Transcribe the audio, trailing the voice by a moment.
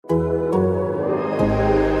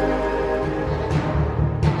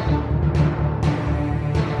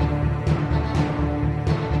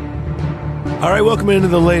All right, welcome into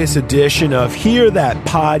the latest edition of Hear That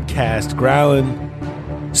Podcast Growling.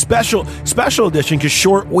 Special edition, because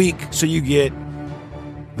short week, so you get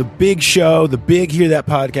the big show, the big Hear That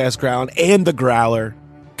Podcast Growling, and the Growler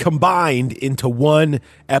combined into one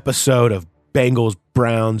episode of Bengals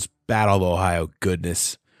Browns Battle of Ohio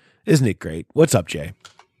goodness. Isn't it great? What's up, Jay?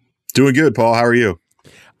 Doing good, Paul. How are you?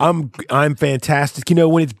 I'm fantastic. You know,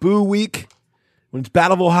 when it's Boo Week, when it's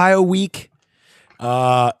Battle of Ohio week,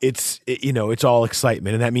 it's all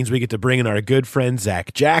excitement, and that means we get to bring in our good friend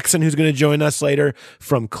Zach Jackson, who's going to join us later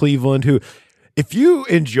from Cleveland. Who, if you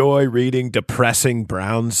enjoy reading depressing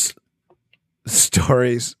Browns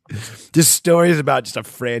stories, just stories about just a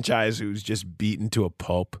franchise who's just beaten to a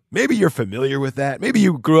pulp, maybe you're familiar with that. Maybe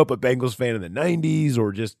you grew up a Bengals fan in the '90s,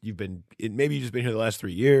 or maybe you've just been here the last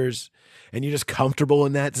 3 years, and you're just comfortable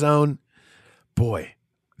in that zone. Boy,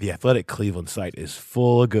 the Athletic Cleveland site is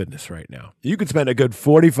full of goodness right now. You could spend a good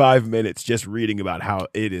 45 minutes just reading about how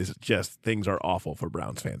it is just things are awful for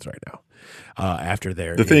Browns fans right now. After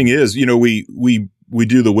the thing is, you know, we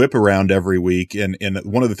do the whip around every week, and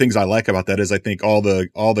one of the things I like about that is I think all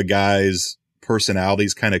the guys'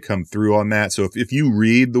 personalities kind of come through on that. So if you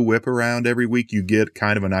read the whip around every week, you get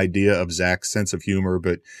kind of an idea of Zach's sense of humor,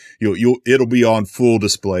 but it'll be on full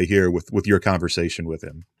display here with your conversation with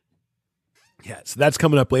him. Yeah, so that's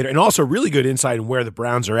coming up later. And also really good insight in where the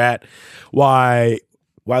Browns are at.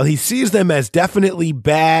 While he sees them as definitely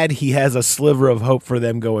bad, he has a sliver of hope for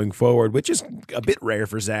them going forward, which is a bit rare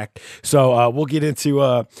for Zach. So we'll get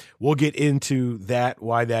into that,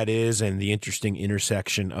 why that is, and the interesting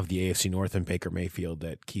intersection of the AFC North and Baker Mayfield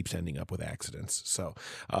that keeps ending up with accidents. So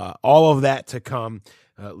all of that to come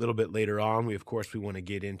a little bit later on. We want to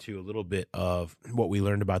get into a little bit of what we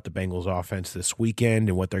learned about the Bengals offense this weekend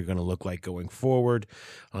and what they're going to look like going forward,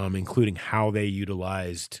 including how they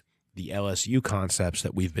utilized the LSU concepts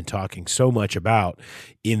that we've been talking so much about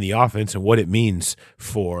in the offense and what it means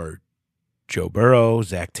for Joe Burrow,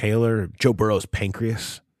 Zach Taylor, Joe Burrow's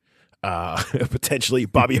pancreas, potentially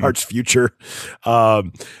Bobby Hart's future. A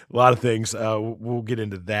lot of things. We'll get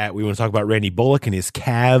into that. We want to talk about Randy Bullock and his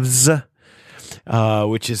calves,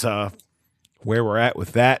 which is where we're at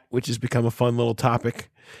with that, which has become a fun little topic.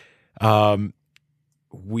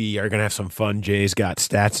 We are going to have some fun. Jay's got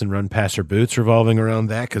stats and run passer boots revolving around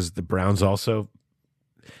that, because the Browns also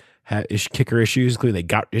had kicker issues. Including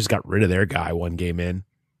they just got rid of their guy one game in,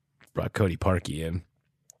 brought Cody Parkey in.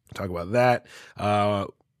 Talk about that. And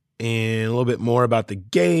a little bit more about the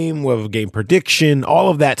game. We'll have a game prediction. All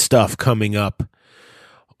of that stuff coming up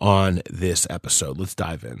on this episode. Let's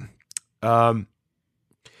dive in. On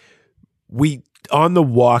the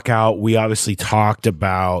walkout, we obviously talked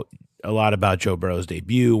a lot about Joe Burrow's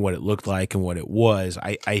debut, what it looked like and what it was.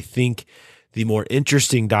 I think the more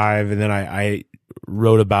interesting dive, and then I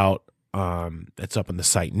wrote about, it's up on the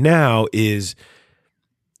site now, is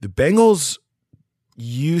the Bengals'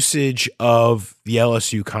 usage of the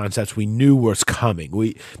LSU concepts we knew was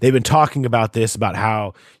coming. They've been talking about this, about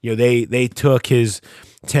how, they took his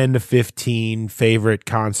 10 to 15 favorite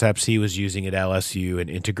concepts he was using at LSU and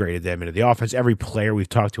integrated them into the offense. Every player we've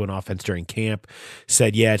talked to in offense during camp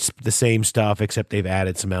said, yeah, it's the same stuff, except they've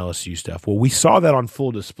added some LSU stuff. Well, we saw that on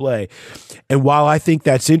full display. And while I think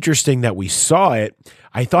that's interesting that we saw it,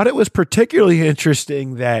 I thought it was particularly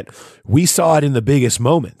interesting that we saw it in the biggest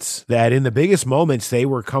moments, they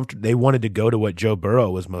were comfortable. They wanted to go to what Joe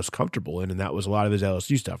Burrow was most comfortable in, and that was a lot of his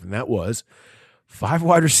LSU stuff. And that was 5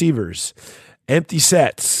 wide receivers, empty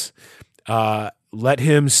sets, let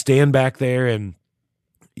him stand back there and,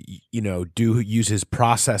 use his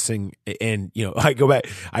processing. And, I go back,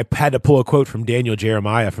 I had to pull a quote from Daniel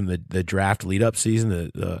Jeremiah from the draft lead up season,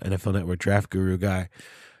 the NFL Network draft guru guy.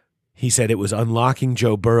 He said it was unlocking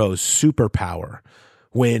Joe Burrow's superpower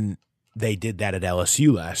when they did that at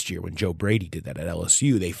LSU last year. When Joe Brady did that at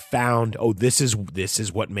LSU, they found, this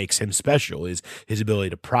is what makes him special, is his ability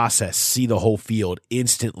to process, see the whole field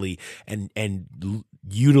instantly, and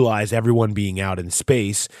utilize everyone being out in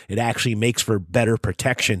space. It actually makes for better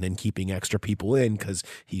protection than keeping extra people in, because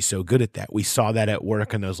he's so good at that. We saw that at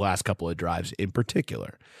work in those last couple of drives in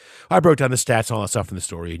particular. I broke down the stats and all that stuff in the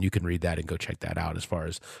story, and you can read that and go check that out as far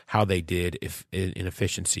as how they did in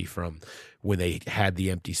efficiency from when they had the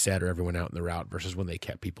empty set or everyone out in the route versus when they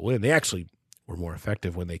kept people in. They actually were more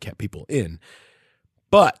effective when they kept people in.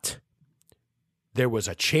 But there was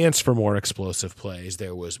a chance for more explosive plays.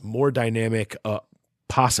 There was more dynamic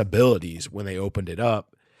possibilities when they opened it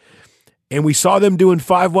up. And we saw them doing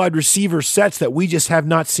 5 wide receiver sets that we just have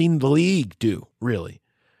not seen the league do, really.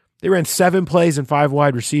 They ran 7 plays and 5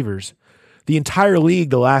 wide receivers. The entire league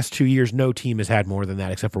the last 2 years, no team has had more than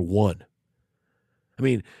that except for one. I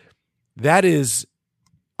mean, that is,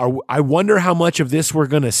 I wonder how much of this we're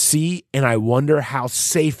going to see, and I wonder how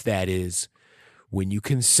safe that is when you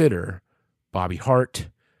consider Bobby Hart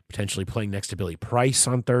potentially playing next to Billy Price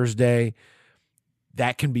on Thursday.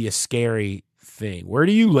 That can be a scary thing. Where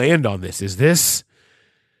do you land on this? Is this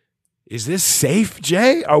safe,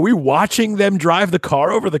 Jay? Are we watching them drive the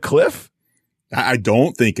car over the cliff? I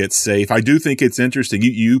don't think it's safe. I do think it's interesting.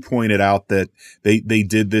 You pointed out that they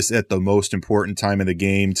did this at the most important time of the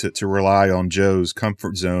game to rely on Joe's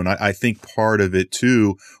comfort zone. I think part of it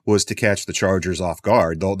too was to catch the Chargers off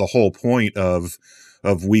guard. The whole point of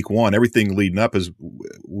week one, everything leading up is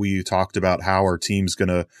we talked about how our team's going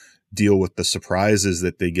to deal with the surprises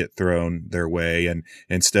that they get thrown their way. And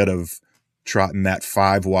instead of trotting that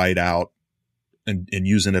 5 wide out, and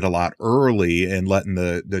using it a lot early and letting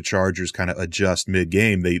the Chargers kind of adjust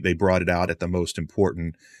mid-game, they brought it out at the most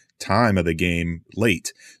important time of the game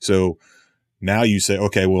late. So now you say,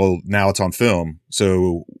 okay, well, now it's on film.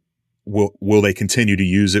 So will they continue to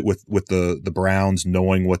use it with the Browns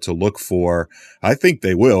knowing what to look for? I think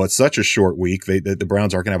they will. It's such a short week. The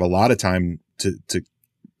Browns aren't going to have a lot of time to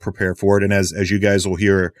prepare for it. And as you guys will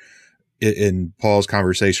hear in Paul's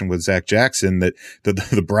conversation with Zach Jackson, that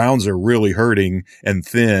the Browns are really hurting and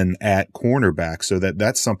thin at cornerback. So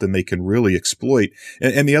that's something they can really exploit.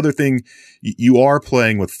 And the other thing, you are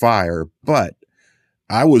playing with fire, but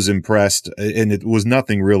I was impressed, and it was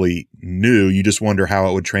nothing really new. You just wonder how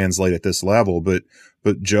it would translate at this level. But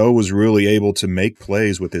Joe was really able to make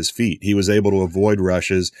plays with his feet. He was able to avoid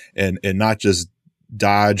rushes and not just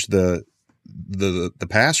dodge the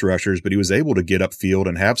pass rushers, but he was able to get upfield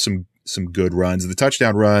and have some good runs. The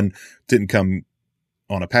touchdown run didn't come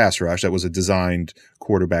on a pass rush. That was a designed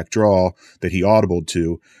quarterback draw that he audibled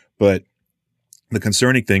to. But the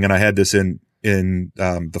concerning thing, and I had this in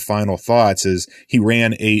the final thoughts, is he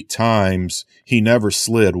ran 8 times. He never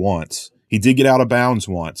slid once. He did get out of bounds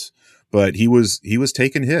once, but he was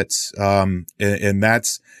taking hits. And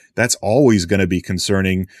that's always going to be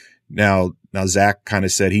concerning. Now Zach kind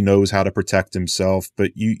of said he knows how to protect himself,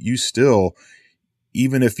 but you still,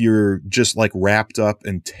 even if you're just like wrapped up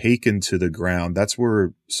and taken to the ground, that's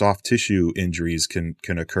where soft tissue injuries can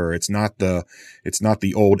occur. It's not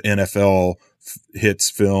the old NFL hits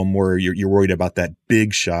film where you're worried about that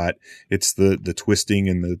big shot. It's the twisting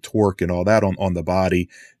and the torque and all that on the body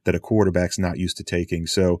that a quarterback's not used to taking.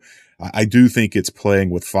 So I do think it's playing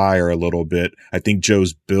with fire a little bit. I think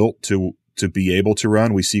Joe's built to be able to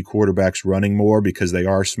run. We see quarterbacks running more because they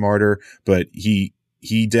are smarter, but he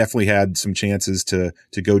definitely had some chances to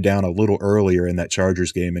go down a little earlier in that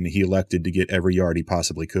Chargers game, and he elected to get every yard he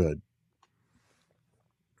possibly could.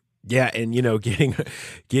 Yeah, and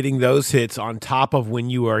getting those hits on top of when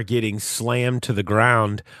you are getting slammed to the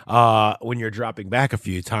ground, when you're dropping back a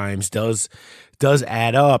few times, does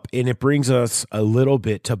add up, and it brings us a little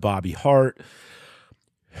bit to Bobby Hart,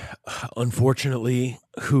 unfortunately,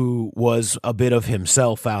 who was a bit of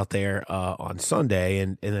himself out there on Sunday,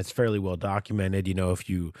 and it's fairly well documented. If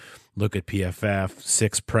you look at PFF,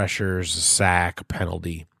 6 pressures, a sack, a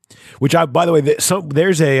penalty, which by the way,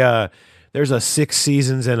 there's a 6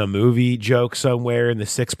 seasons and a movie joke somewhere in the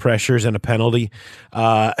 6 pressures and a penalty.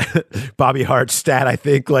 Bobby Hart's stat, I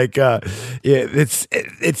think,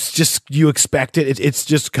 it's just, you expect it. It's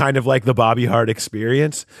just kind of like the Bobby Hart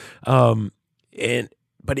experience.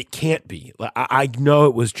 But it can't be. I know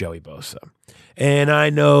it was Joey Bosa, and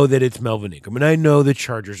I know that it's Melvin Ingram, and I know the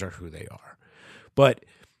Chargers are who they are. But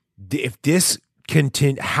if this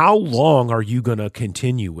how long are you going to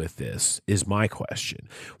continue with this is my question.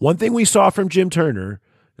 One thing we saw from Jim Turner,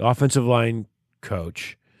 the offensive line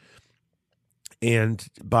coach, and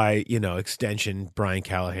by extension, Brian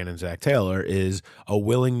Callahan and Zach Taylor, is a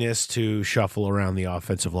willingness to shuffle around the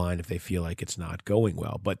offensive line if they feel like it's not going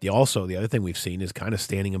well. But the other thing we've seen is kind of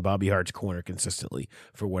standing in Bobby Hart's corner consistently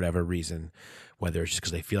for whatever reason, whether it's just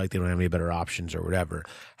because they feel like they don't have any better options or whatever.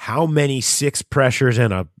 How many 6 pressures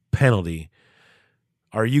and a penalty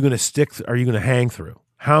are you going to hang through?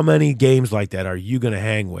 How many games like that are you going to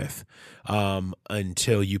hang with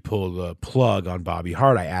until you pull the plug on Bobby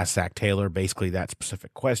Hart? I asked Zach Taylor basically that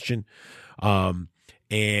specific question,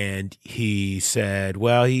 and he said,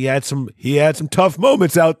 "Well, he had some tough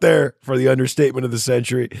moments out there, for the understatement of the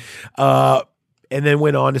century," and then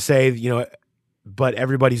went on to say, but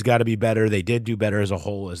everybody's got to be better. They did do better as a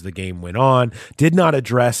whole as the game went on. Did not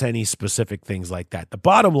address any specific things like that. The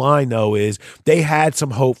bottom line, though, is they had some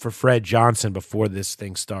hope for Fred Johnson before this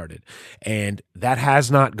thing started, and that has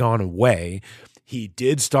not gone away. He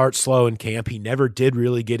did start slow in camp. He never did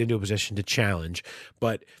really get into a position to challenge,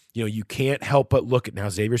 but you can't help but look at now.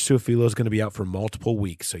 Xavier Su'a-Filo is going to be out for multiple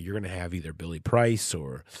weeks, so you're going to have either Billy Price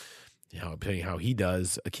or depending how he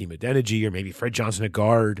does, Akeem Adeniji or maybe Fred Johnson at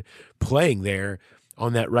guard playing there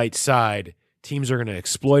on that right side, teams are going to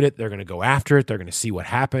exploit it. They're going to go after it. They're going to see what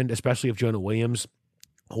happened, especially if Jonah Williams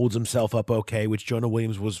holds himself up okay, which Jonah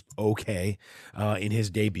Williams was okay in his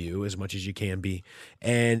debut, as much as you can be.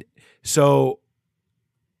 And so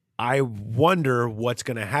I wonder what's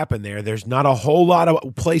going to happen there. There's not a whole lot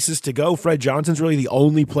of places to go. Fred Johnson's really the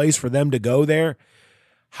only place for them to go there.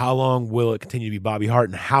 How long will it continue to be Bobby Hart,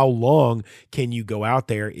 and how long can you go out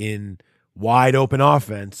there in wide open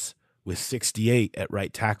offense with 68 at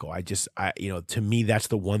right tackle? To me, that's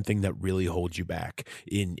the one thing that really holds you back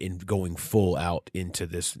in going full out into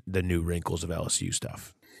the new wrinkles of LSU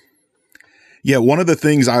stuff. Yeah, one of the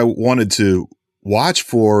things I wanted to watch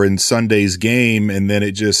for in Sunday's game, and then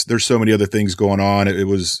there's so many other things going on. It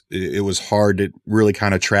was hard to really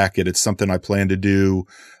kind of track it. It's something I plan to do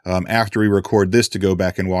after we record this to go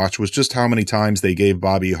back and watch, was just how many times they gave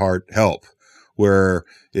Bobby Hart help, where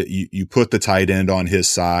you put the tight end on his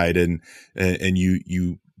side and it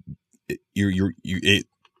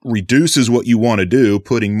reduces what you want to do,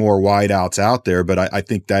 putting more wideouts out there. But I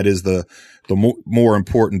think that is the more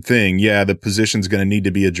important thing. Yeah, the position's going to need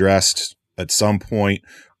to be addressed at some point,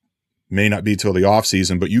 may not be till the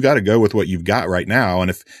offseason, but you got to go with what you've got right now. And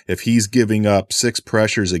if he's giving up 6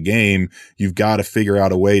 pressures a game, you've got to figure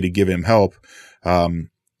out a way to give him help.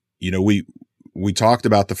 We talked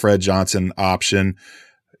about the Fred Johnson option.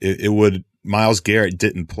 Myles Garrett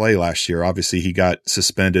didn't play last year. Obviously he got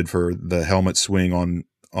suspended for the helmet swing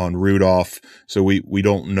on Rudolph. So we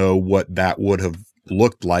don't know what that would have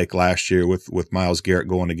looked like last year with Myles Garrett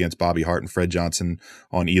going against Bobby Hart and Fred Johnson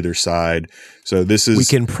on either side. So we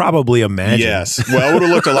can probably imagine. Yes. Well, it would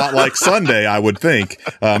have looked a lot like Sunday, I would think.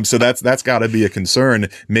 So that's got to be a concern.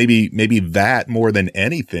 Maybe that more than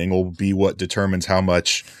anything will be what determines how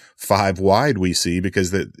much 5 wide we see,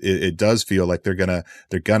 because it does feel like they're gonna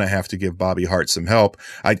have to give Bobby Hart some help.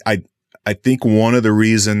 I think one of the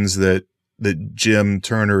reasons that Jim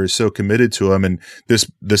Turner is so committed to him, and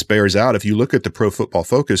this bears out, if you look at the Pro Football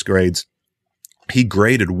Focus grades, he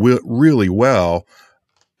graded really well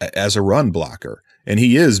as a run blocker. And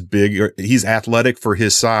he is big, he's athletic for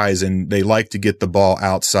his size, and they like to get the ball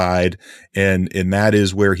outside, and that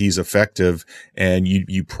is where he's effective. And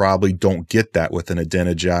you probably don't get that with an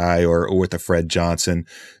Adeniji or with a Fred Johnson.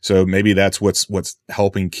 So maybe that's what's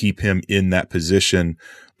helping keep him in that position.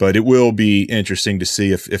 But it will be interesting to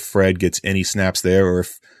see if Fred gets any snaps there, or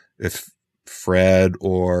if Fred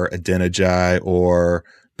or Adeniji or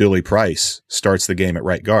Billy Price starts the game at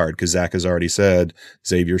right guard, because Zach has already said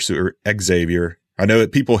Xavier. I know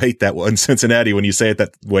that people hate that one in Cincinnati when you say it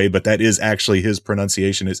that way, but that is actually his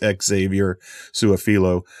pronunciation, is Xavier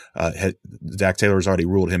Su'a-Filo. Zach Taylor's already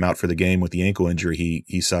ruled him out for the game with the ankle injury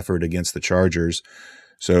he suffered against the Chargers.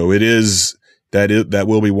 So that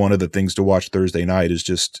will be one of the things to watch Thursday night, is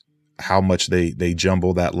just how much they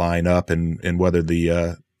jumble that line up, and whether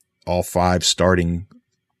the all 5 starting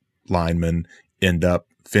linemen end up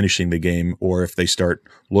finishing the game, or if they start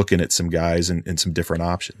looking at some guys and some different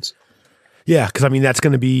options. Yeah, because that's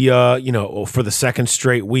going to be for the second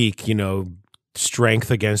straight week, strength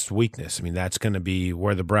against weakness. That's going to be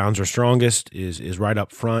where the Browns are strongest, is right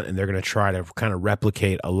up front, and they're going to try to kind of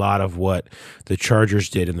replicate a lot of what the Chargers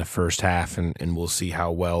did in the first half, and we'll see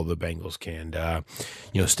how well the Bengals can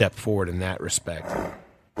step forward in that respect.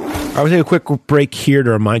 I will take a quick break here to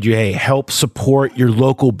remind you, hey, help support your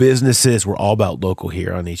local businesses. We're all about local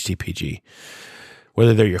here on HTPG.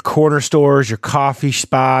 Whether they're your corner stores, your coffee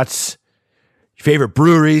spots, your favorite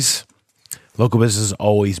breweries, local business has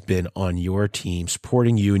always been on your team,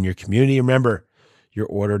 supporting you and your community. Remember, you're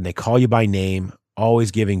ordered and they call you by name, always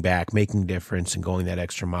giving back, making a difference, and going that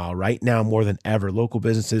extra mile. Right now, more than ever, local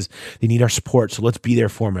businesses, they need our support, so let's be there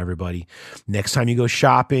for them, everybody. Next time you go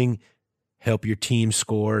shopping, help your team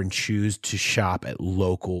score and choose to shop at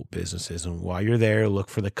local businesses. And while you're there, look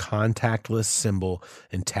for the contactless symbol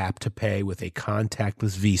and tap to pay with a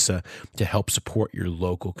contactless Visa to help support your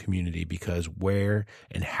local community, because where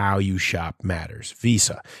and how you shop matters.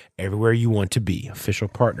 Visa, everywhere you want to be, official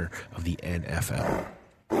partner of the NFL.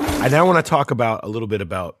 I now want to talk a little bit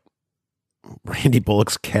about Randy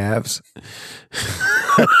Bullock's calves.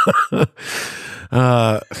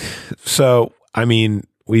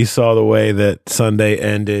 We saw the way that Sunday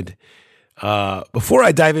ended. Before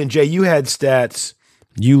I dive in, Jay, you had stats.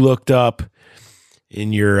 You looked up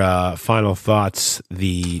in your final thoughts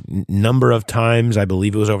the number of times, I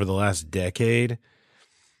believe it was over the last decade,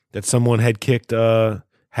 that someone had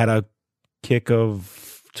had a kick to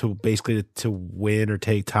win or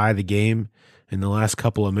tie the game in the last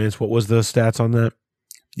couple of minutes. What was the stats on that?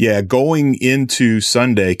 Yeah, going into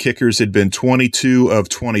Sunday, kickers had been 22 of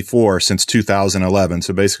 24 since 2011.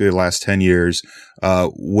 So basically the last 10 years,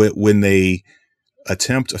 when they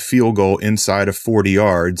attempt a field goal inside of 40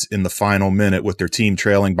 yards in the final minute with their team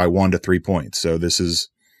trailing by 1 to 3 points. So this is,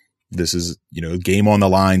 game on the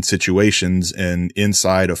line situations, and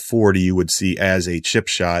inside of 40 you would see as a chip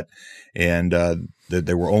shot. And,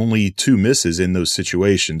 there were only 2 misses in those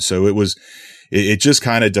situations. So it just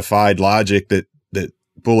kind of defied logic that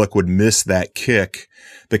Bullock would miss that kick.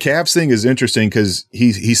 The Cavs thing is interesting because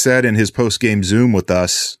he said in his post-game Zoom with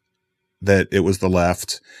us that it was the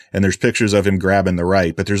left, and there's pictures of him grabbing the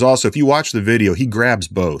right. But there's also, if you watch the video, he grabs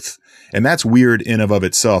both. And that's weird in and of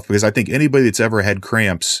itself, because I think anybody that's ever had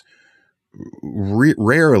cramps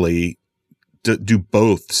rarely do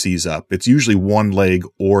both seize up. It's usually one leg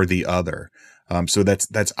or the other. So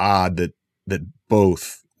that's odd that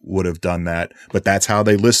both would have done that, but that's how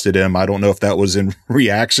they listed him. I don't know if that was in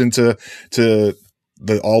reaction to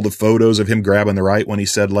all the photos of him grabbing the right when he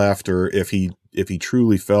said left, or if he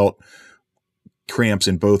truly felt cramps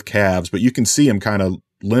in both calves, but you can see him kind of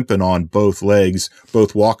limping on both legs,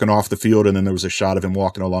 both walking off the field. And then there was a shot of him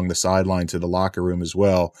walking along the sideline to the locker room as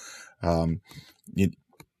well.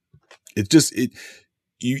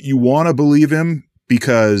 You want to believe him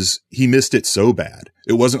because he missed it so bad.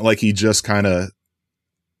 It wasn't like he just kind of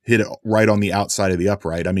hit it right on the outside of the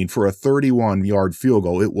upright. I mean, for a 31-yard field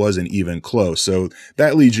goal, it wasn't even close. So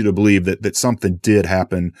that leads you to believe that something did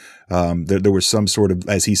happen. There was some sort of,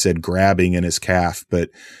 as he said, grabbing in his calf, but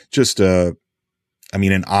just, an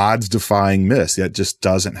odds defying miss. That just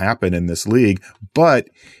doesn't happen in this league, but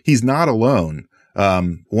he's not alone.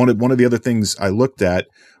 One of the other things I looked at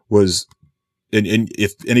was, and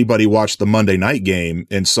if anybody watched the Monday night game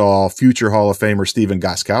and saw future Hall of Famer Stephen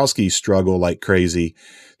Gostkowski struggle like crazy,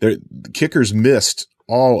 the kickers missed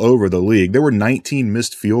all over the league. There were 19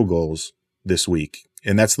 missed field goals this week.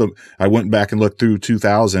 And I went back and looked through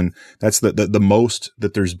 2000. That's the most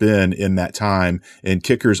that there's been in that time. And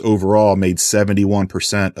kickers overall made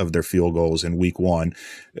 71% of their field goals in week 1.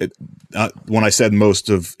 When I said most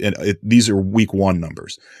of it, these are week 1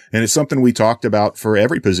 numbers. And it's something we talked about for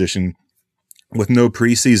every position. With no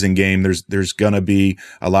preseason game, there's going to be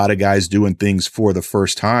a lot of guys doing things for the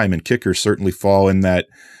first time, and kickers certainly fall in that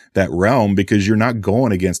realm, because you're not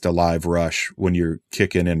going against a live rush when you're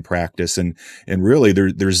kicking in practice. And really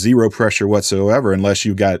there's zero pressure whatsoever unless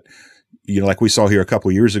you've got, like we saw here a couple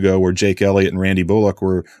of years ago where Jake Elliott and Randy Bullock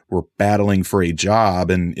were battling for a job,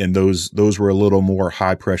 and those were a little more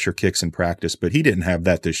high pressure kicks in practice, but he didn't have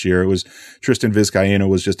that this year. It was Tristan Vizcaino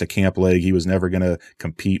was just a camp leg. He was never going to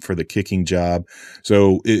compete for the kicking job.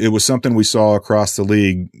 So it was something we saw across the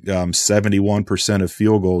league. 71% of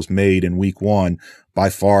field goals made in week 1, by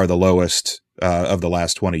far the lowest of the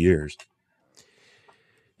last 20 years.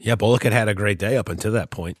 Yeah, Bullock had a great day up until that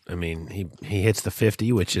point. I mean, he hits the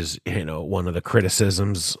 50, which is, one of the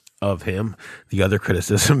criticisms of him. The other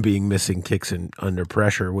criticism being missing kicks under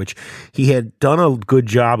pressure, which he had done a good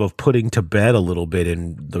job of putting to bed a little bit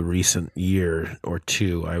in the recent year or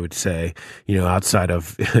two, I would say, outside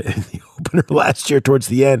of the opener last year towards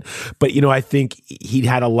the end. But, I think he'd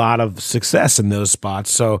had a lot of success in those spots.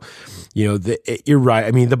 So, you're right. I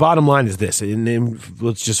mean, the bottom line is this, and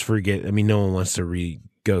let's just forget. No one wants to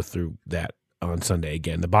go through that on Sunday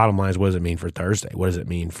again. The bottom line is, what does it mean for Thursday? What does it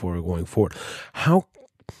mean for going forward? How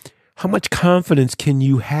much confidence can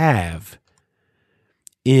you have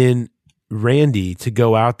in Randy to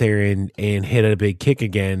go out there and hit a big kick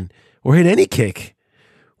again, or hit any kick,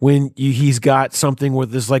 when he's got something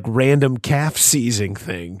with this like random calf seizing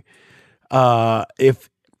thing? I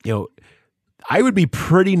would be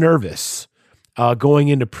pretty nervous going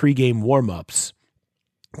into pregame warmups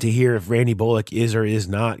to hear if Randy Bullock is or is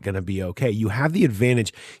not going to be okay. You have the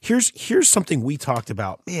advantage. Here's something we talked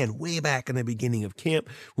about, way back in the beginning of camp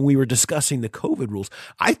when we were discussing the COVID rules.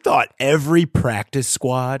 I thought every practice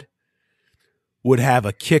squad would have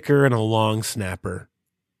a kicker and a long snapper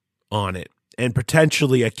on it, and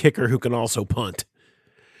potentially a kicker who can also punt,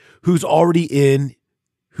 who's already in,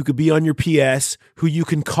 who could be on your PS, who you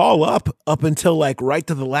can call up until like right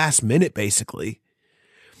to the last minute, basically.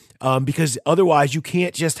 Because otherwise you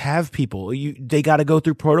can't just have people. They got to go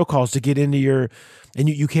through protocols to get into and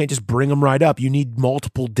you can't just bring them right up. You need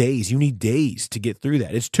multiple days. You need days to get through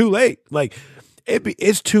that. It's too late. Like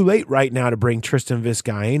it's too late right now to bring Tristan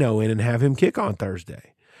Vizcaino in and have him kick on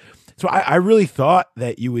Thursday. So I really thought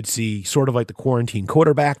that you would see sort of like the quarantine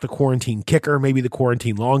quarterback, the quarantine kicker, maybe the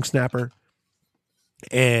quarantine long snapper.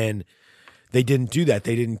 And they didn't do that.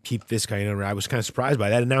 They didn't keep Vizcaino around. I was kind of surprised by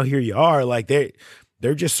that. And now here you are, like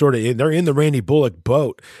They're just sort of they're in the Randy Bullock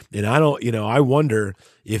boat. And I wonder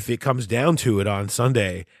if it comes down to it on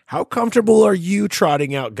Sunday, how comfortable are you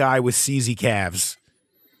trotting out Guy with CZ calves?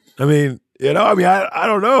 I mean, I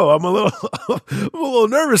don't know. I'm a little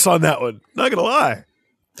nervous on that one. Not going to lie.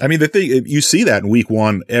 I mean, the thing, you see that in week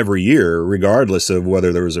one every year, regardless of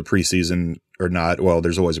whether there was a preseason or not. Well,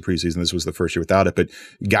 there's always a preseason. This was the first year without it, but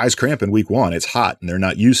guys cramp in week one. It's hot and they're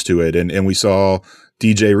not used to it. And we saw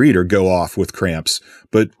DJ Reader go off with cramps,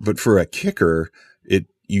 but for a kicker,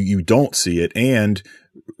 you don't see it. And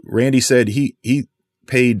Randy said he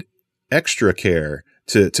paid extra care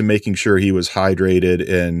to making sure he was hydrated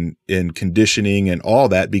and in conditioning and all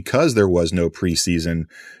that because there was no preseason.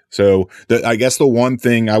 So I guess the one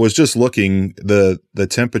thing I was just looking, the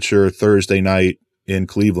temperature Thursday night in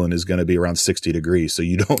Cleveland is going to be around 60 degrees. So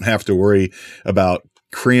you don't have to worry about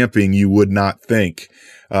cramping. You would not think.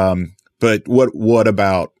 But what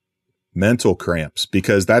about mental cramps?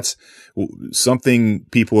 Because that's something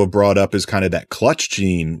people have brought up as kind of that clutch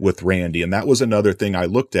gene with Randy. And that was another thing I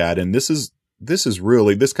looked at. And this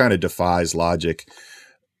kind of defies logic.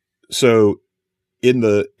 So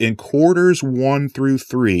in quarters 1 through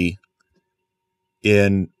 3,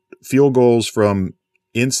 in field goals from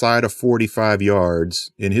inside of 45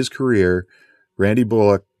 yards in his career, Randy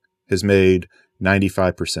Bullock has made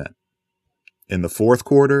 95%. In the fourth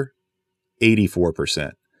quarter,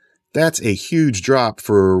 84%. That's a huge drop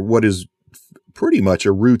for what is pretty much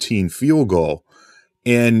a routine field goal.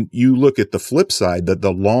 And you look at the flip side, that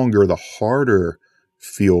the longer, the harder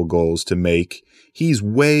field goals to make, he's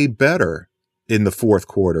way better in the fourth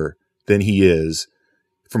quarter than he is.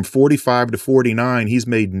 From 45 to 49, he's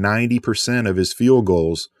made 90% of his field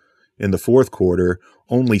goals in the fourth quarter,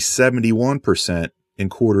 only 71% in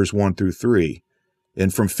quarters 1 through 3.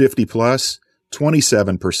 And from 50 plus,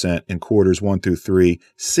 27% in quarters 1 through 3,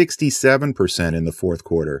 67% in the fourth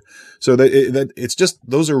quarter. So it's just,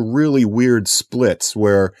 those are really weird splits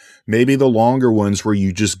where maybe the longer ones where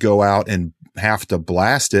you just go out and have to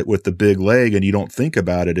blast it with the big leg and you don't think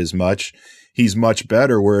about it as much, he's much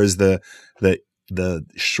better. Whereas the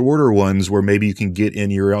shorter ones where maybe you can get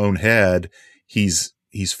in your own head, he's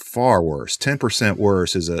far worse. 10%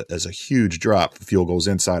 worse is a huge drop for field goals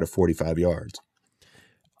inside of 45 yards.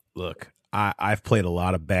 Look, I've played a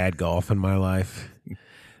lot of bad golf in my life.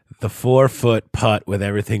 The 4-foot putt with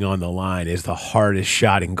everything on the line is the hardest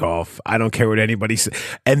shot in golf. I don't care what anybody says.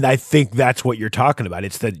 And I think that's what you're talking about.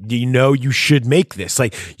 It's that, you should make this.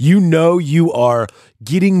 Like, you are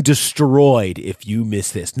getting destroyed if you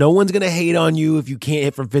miss this. No one's going to hate on you if you can't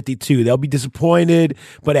hit from 52. They'll be disappointed.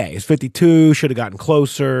 But hey, it's 52. Should have gotten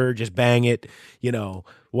closer. Just bang it.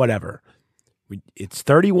 Whatever. It's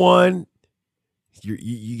 31.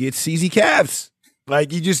 You get CZ calves.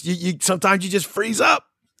 Like, you sometimes you just freeze up.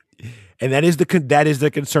 And that is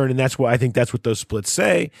the concern, and that's why I think that's what those splits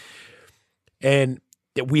say. And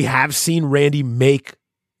we have seen Randy make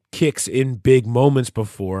kicks in big moments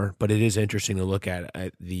before, but it is interesting to look at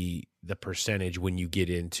the percentage when you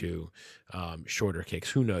get into shorter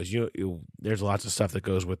kicks. Who knows? There's lots of stuff that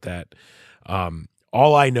goes with that.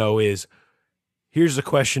 All I know is, here's the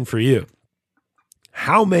question for you: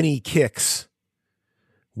 how many kicks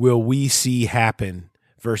will we see happen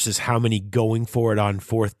versus how many going for it on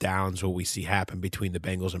fourth downs will we see happen between the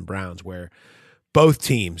Bengals and Browns, where both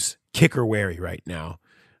teams kicker wary right now,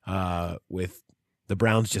 with the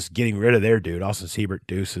Browns just getting rid of their dude, Austin Seibert,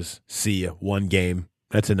 deuces, see ya, one game,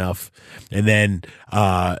 that's enough, and then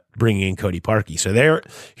bringing in Cody Parkey. So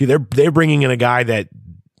they're bringing in a guy that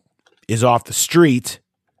is off the street,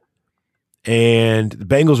 and the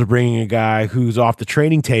Bengals are bringing a guy who's off the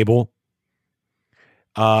training table,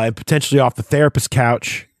 and potentially off the therapist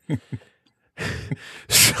couch.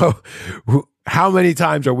 So how many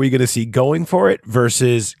times are we going to see going for it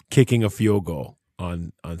versus kicking a field goal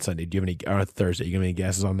on Sunday? Do you have any, or Thursday? You have any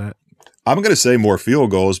guesses on that? I'm going to say more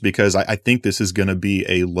field goals because I think this is going to be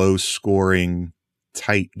a low scoring,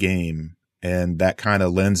 tight game. And that kind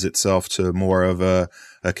of lends itself to more of a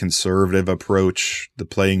conservative approach, the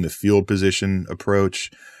playing the field position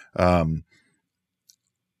approach.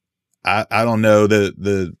 I don't know.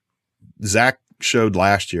 The Zach showed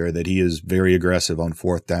last year that he is very aggressive on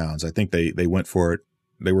fourth downs. I think they went for it.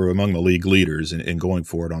 They were among the league leaders in going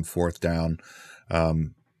for it on fourth down.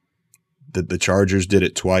 The Chargers did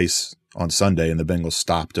it twice on Sunday, and the Bengals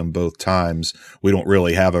stopped them both times. We don't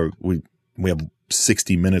really have we have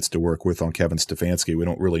 60 minutes to work with on Kevin Stefanski. We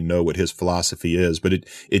don't really know what his philosophy is, but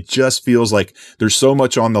it just feels like there's so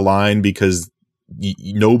much on the line because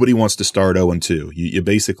nobody wants to start 0-2. You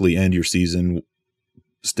basically end your season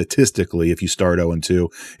statistically if you start 0-2.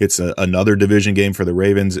 It's another division game for the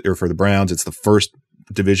Ravens or for the Browns. It's the first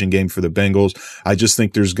division game for the Bengals. I just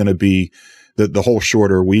think there's going to be the whole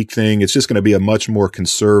shorter week thing. It's just going to be a much more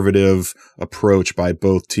conservative approach by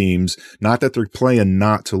both teams. Not that they're playing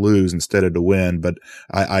not to lose instead of to win, but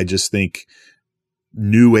I just think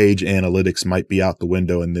new age analytics might be out the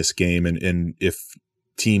window in this game. And if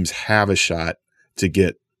teams have a shot to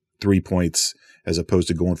get 3 points as opposed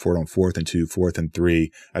to going for it on 4th and 2, 4th and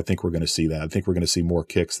 3, I think we're going to see that. I think we're going to see more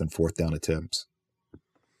kicks than 4th down attempts.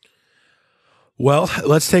 Well,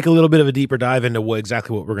 let's take a little bit of a deeper dive into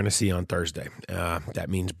exactly what we're going to see on Thursday. That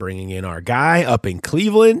means bringing in our guy up in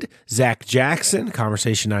Cleveland, Zach Jackson.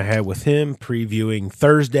 Conversation I had with him previewing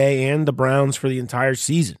Thursday and the Browns for the entire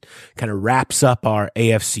season. Kind of wraps up our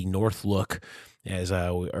AFC North look. As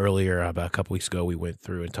earlier, about a couple weeks ago, we went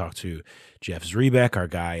through and talked to Jeff Zrebeck, our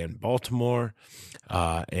guy in Baltimore,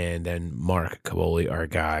 and then Mark Kaboly, our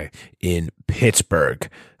guy in Pittsburgh,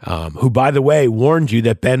 who, by the way, warned you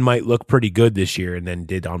that Ben might look pretty good this year and then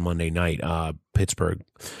did on Monday night. Pittsburgh,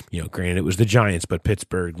 granted it was the Giants, but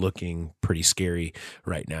Pittsburgh looking pretty scary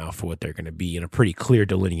right now for what they're going to be in a pretty clear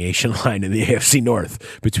delineation line in the AFC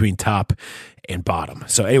North between top and bottom.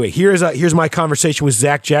 So anyway, here's my conversation with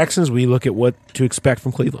Zach Jackson as we look at what to expect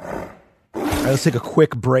from Cleveland. All right, let's take a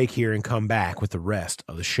quick break here and come back with the rest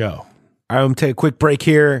of the show. All right, I'm going to take a quick break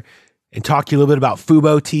here and talk to you a little bit about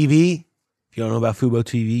Fubo TV. If you don't know about Fubo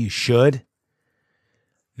TV, you should.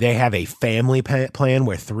 They have a family plan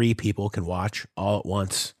where 3 people can watch all at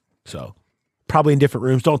once. So probably in different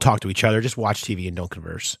rooms. Don't talk to each other. Just watch TV and don't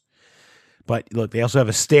converse. But look, they also have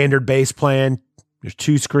a standard base plan. There's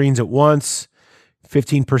 2 screens at once.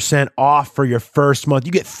 15% off for your first month.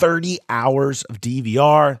 You get 30 hours of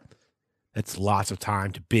DVR. That's lots of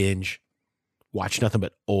time to binge. Watch nothing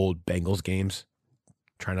but old Bengals games.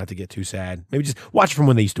 Try not to get too sad. Maybe just watch it from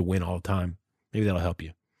when they used to win all the time. Maybe that'll help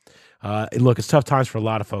you. Look, it's tough times for a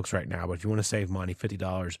lot of folks right now, but if you want to save money,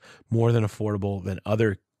 $50 more than affordable than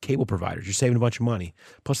other cable providers. You're saving a bunch of money.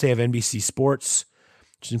 Plus, they have NBC Sports,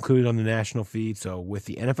 which is included on the national feed. So with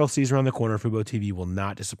the NFL season around the corner, Fubo TV will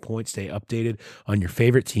not disappoint. Stay updated on your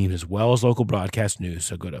favorite teams as well as local broadcast news.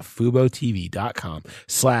 So go to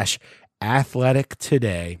FuboTV.com/athletic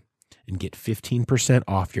today and get 15%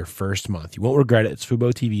 off your first month. You won't regret it. It's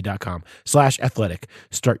FuboTV.com/athletic.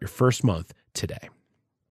 Start your first month today.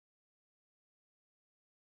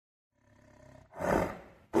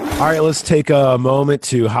 All right, let's take a moment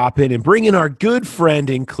to hop in and bring in our good friend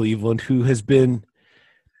in Cleveland who has been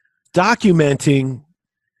documenting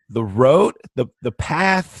the road, the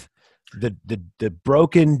path, the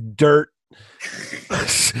broken dirt.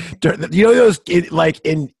 You know those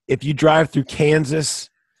if you drive through Kansas,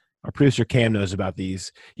 our producer Cam knows about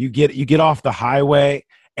these. You get off the highway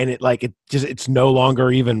and it's no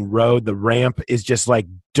longer even road. The ramp is just like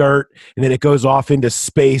dirt, and then it goes off into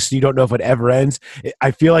space. And you don't know if it ever ends.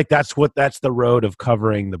 I feel like that's the road of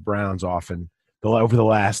covering the Browns often over the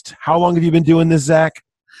last. How long have you been doing this, Zach?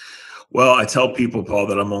 Well, I tell people, Paul,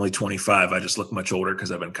 that I'm only 25. I just look much older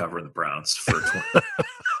because I've been covering the Browns for 20.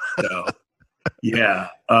 So, yeah.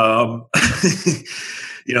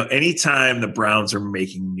 Anytime the Browns are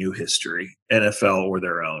making new history, NFL or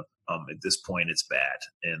their own, at this point it's bad.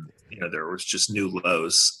 And, there was just new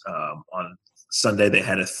lows. On Sunday, they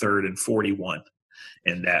had a 3rd and 41.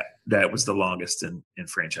 And that was the longest in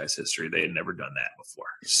franchise history. They had never done that before.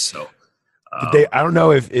 So – I don't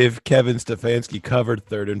know if Kevin Stefanski covered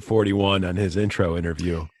 3rd and 41 on his intro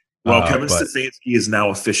interview. Well, Kevin Stefanski is now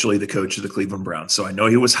officially the coach of the Cleveland Browns. So I know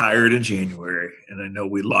he was hired in January, and I know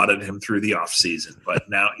we lauded him through the offseason, but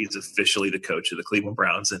now he's officially the coach of the Cleveland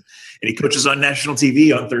Browns, and he coaches on national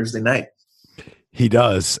TV on Thursday night. He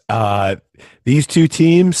does. These 2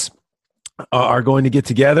 teams are going to get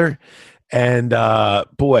together, and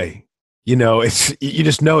boy – you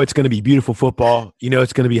just know it's going to be beautiful football.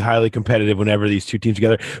 It's going to be highly competitive whenever these 2 teams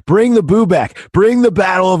together. Bring the boo back. Bring the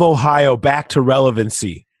Battle of Ohio back to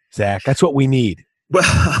relevancy, Zach. That's what we need. Well,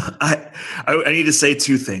 I need to say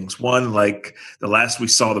 2 things. One, like the last we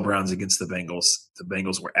saw the Browns against the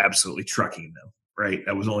Bengals were absolutely trucking them, right?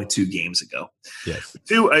 That was only 2 games ago. Yes.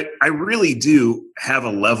 2, I really do have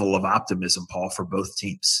a level of optimism, Paul, for both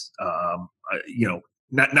teams.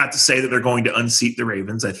 Not to say that they're going to unseat the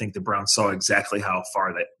Ravens. I think the Browns saw exactly how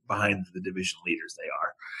far behind the division leaders they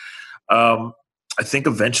are. I think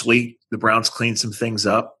eventually the Browns clean some things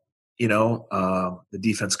up. The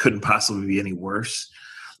defense couldn't possibly be any worse.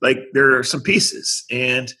 Like, there are some pieces.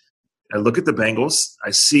 And I look at the Bengals.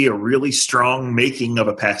 I see a really strong making of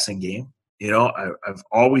a passing game. I've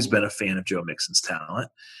always been a fan of Joe Mixon's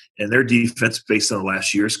talent. And their defense, based on the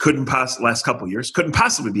last couple of years, couldn't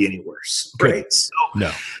possibly be any worse, right? So,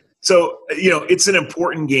 no. So, it's an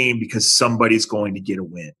important game because somebody's going to get a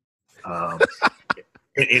win. And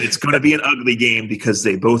it's going to be an ugly game because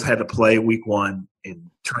they both had to play week one and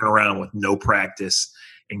turn around with no practice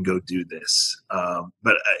and go do this.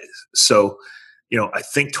 I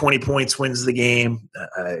think 20 points wins the game.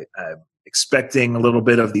 I'm expecting a little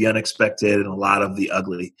bit of the unexpected and a lot of the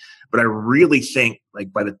ugly. But I really think,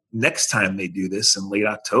 like, by the next time they do this in late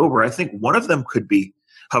October, I think one of them could be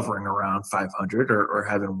hovering around 500 or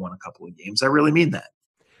having won a couple of games. I really mean that.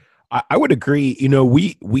 I would agree.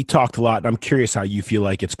 We talked a lot, and I'm curious how you feel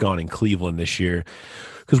like it's gone in Cleveland this year,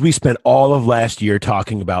 because we spent all of last year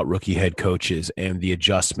talking about rookie head coaches and the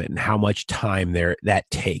adjustment and how much time that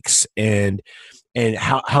takes, and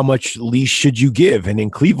how much leash should you give. And in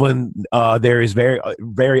Cleveland, there is very,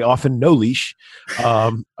 very often no leash,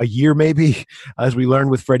 a year maybe, as we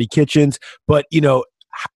learned with Freddie Kitchens. But,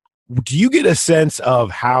 do you get a sense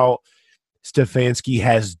of how Stefanski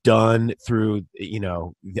has done through,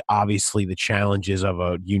 obviously the challenges of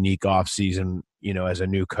a unique offseason, as a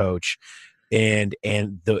new coach, and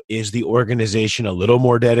is the organization a little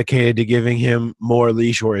more dedicated to giving him more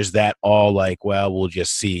leash, or is that all like, well, we'll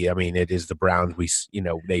just see? I mean, it is the Browns.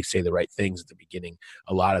 They say the right things at the beginning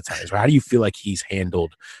a lot of times. How do you feel like he's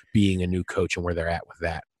handled being a new coach and where they're at with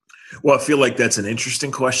that? Well, I feel like that's an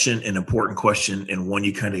interesting question, an important question, and one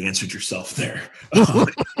you kind of answered yourself there.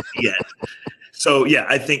 Yeah. So,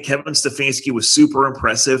 I think Kevin Stefanski was super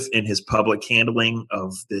impressive in his public handling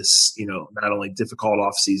of this, not only difficult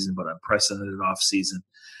offseason, but unprecedented offseason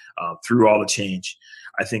through all the change.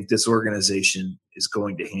 I think this organization is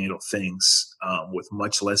going to handle things with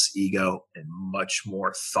much less ego and much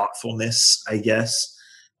more thoughtfulness, I guess.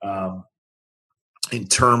 In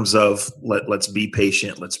terms of let's be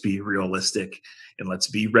patient, let's be realistic, and let's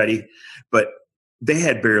be ready. But they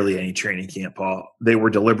had barely any training camp, Paul. They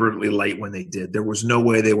were deliberately late when they did. There was no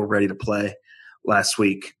way they were ready to play last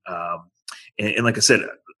week. And like I said,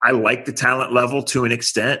 I like the talent level to an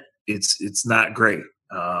extent. It's not great.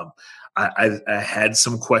 I had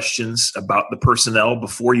some questions about the personnel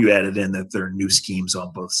before you added in that there are new schemes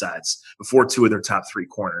on both sides, before two of their top three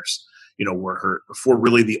corners were hurt, before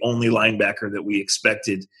really the only linebacker that we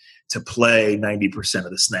expected to play 90%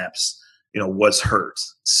 of the snaps, was hurt.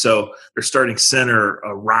 So their starting center,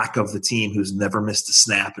 a rock of the team who's never missed a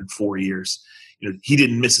snap in 4 years, he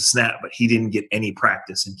didn't miss a snap, but he didn't get any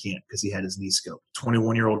practice in camp because he had his knee scoped.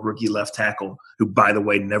 21-year-old rookie left tackle, who, by the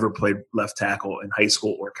way, never played left tackle in high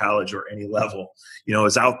school or college or any level,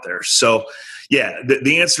 is out there. So,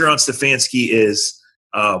 the answer on Stefanski is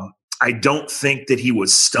I don't think that he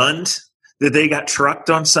was stunned that they got trucked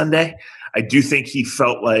on Sunday. I do think he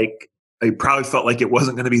probably felt like it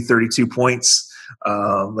wasn't going to be 32 points,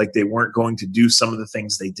 like they weren't going to do some of the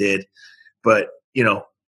things they did. But,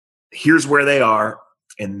 here's where they are,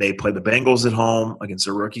 and they play the Bengals at home against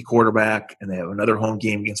a rookie quarterback, and they have another home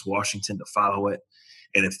game against Washington to follow it.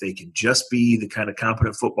 And if they can just be the kind of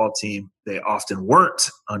competent football team they often weren't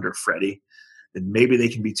under Freddie, then maybe they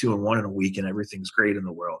can be 2-1 in a week and everything's great in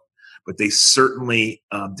the world. But they certainly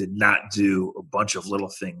did not do a bunch of little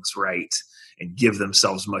things right and give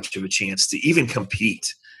themselves much of a chance to even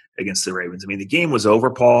compete against the Ravens. I mean, the game was over,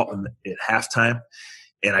 Paul, at halftime,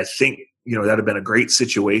 and I think that would have been a great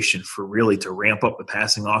situation for really to ramp up the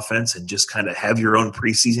passing offense and just kind of have your own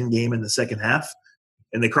preseason game in the second half.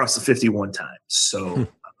 And they crossed the 51 times. So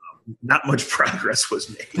not much progress was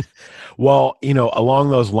made. Well,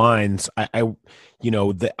 along those lines,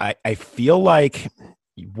 I feel like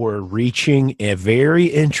we're reaching a very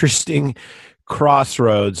interesting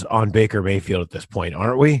crossroads on Baker Mayfield at this point,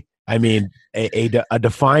 aren't we? I mean, a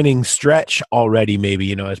defining stretch already,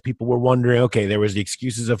 maybe, as people were wondering, okay, there was the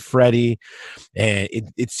excuses of Freddie, and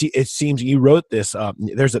it seems you wrote this.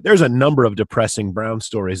 There's a number of depressing Brown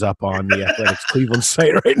stories up on the Athletics Cleveland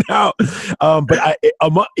site right now. But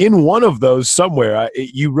in one of those somewhere,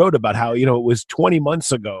 you wrote about how, it was 20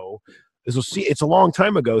 months ago. It's a long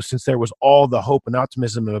time ago since there was all the hope and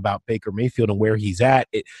optimism about Baker Mayfield and where he's at.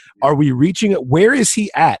 Are we reaching it? Where is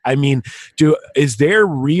he at? I mean, is there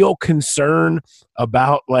real concern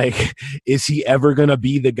about, is he ever going to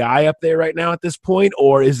be the guy up there right now at this point?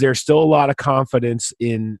 Or is there still a lot of confidence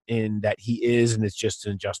in that he is, and it's just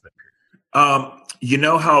an adjustment period? You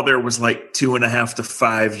know how there was 2.5 to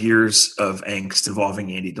 5 years of angst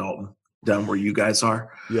involving Andy Dalton down where you guys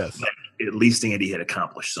are? Yes. At least Andy had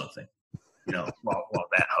accomplished something. While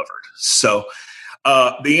that hovered. So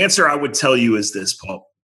the answer I would tell you is this, Paul.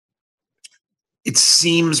 It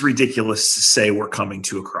seems ridiculous to say we're coming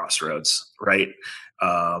to a crossroads, right?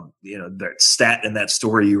 That stat in that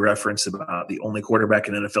story you referenced about the only quarterback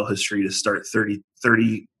in NFL history to start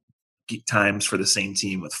 30 times for the same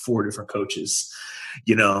team with 4 different coaches.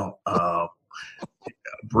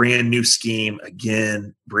 Brand new scheme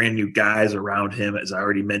again, brand new guys around him. As I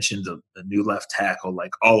already mentioned, the new left tackle,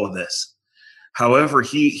 like all of this. However,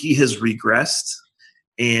 he has regressed.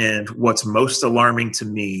 And what's most alarming to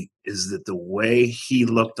me is that the way he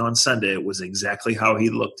looked on Sunday was exactly how he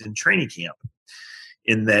looked in training camp,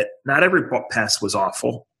 in that not every pass was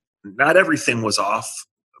awful. Not everything was off,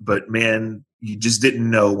 but man, you just didn't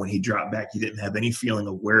know when he dropped back. You didn't have any feeling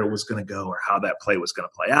of where it was going to go or how that play was going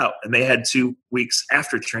to play out. And they had 2 weeks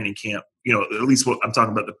after training camp, at least what I'm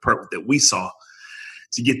talking about, the part that we saw,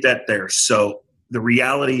 to get that there. So the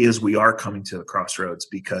reality is we are coming to a crossroads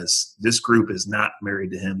because this group is not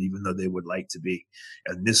married to him, even though they would like to be.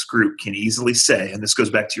 And this group can easily say, and this goes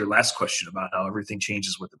back to your last question about how everything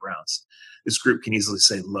changes with the Browns. This group can easily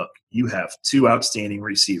say, look, you have 2 outstanding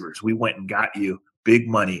receivers. We went and got you big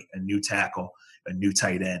money, a new tackle, a new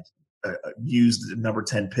tight end, used the number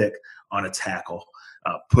 10 pick on a tackle,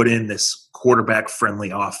 put in this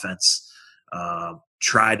quarterback-friendly offense,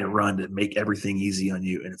 try to run to make everything easy on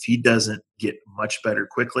you. And if he doesn't get much better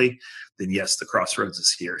quickly, then yes, the crossroads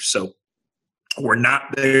is here. So we're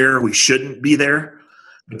not there. We shouldn't be there.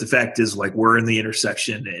 But the fact is, like, we're in the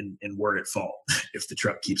intersection and we're at fault if the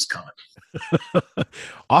truck keeps coming.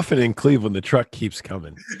 Often in Cleveland, the truck keeps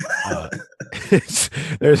coming.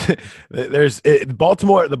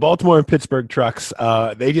 Baltimore and Pittsburgh trucks.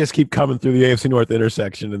 They just keep coming through the AFC North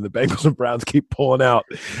intersection, and the Bengals and Browns keep pulling out.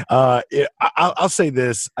 I'll say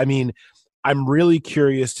this. I mean, I'm really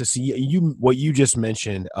curious to see what you just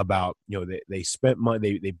mentioned about, they spent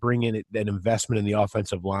money, they bring in that investment in the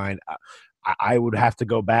offensive line. I would have to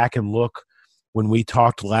go back and look when we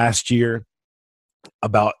talked last year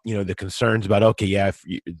about, the concerns about, a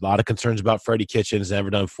lot of concerns about Freddie Kitchens, never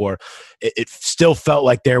done before. It still felt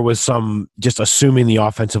like there was some just assuming the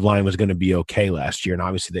offensive line was going to be okay last year. And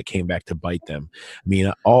obviously that came back to bite them. I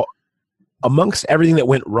mean, amongst everything that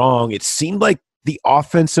went wrong, it seemed like the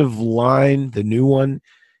offensive line, the new one,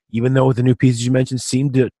 even though with the new pieces you mentioned,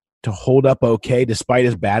 seemed to hold up okay despite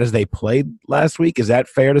as bad as they played last week. Is that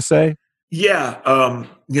fair to say? Yeah.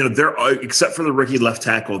 They're except for the rookie left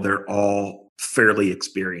tackle, they're all fairly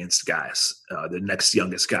experienced guys. The next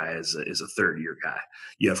youngest guy is a third-year guy.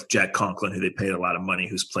 You have Jack Conklin, who they paid a lot of money,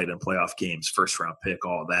 who's played in playoff games, first-round pick,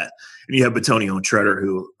 all that. And you have Bitonio and Treader,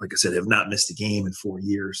 who, like I said, have not missed a game in 4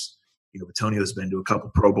 years. Bitonio's been to a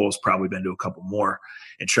couple Pro Bowls, probably been to a couple more.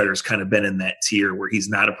 And Treader's kind of been in that tier where he's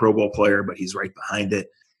not a Pro Bowl player, but he's right behind it.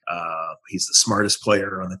 He's the smartest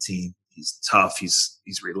player on the team. He's tough. He's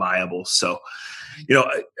reliable. So,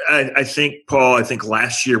 I think, Paul,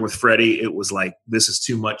 last year with Freddie, it was like, this is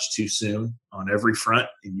too much too soon on every front.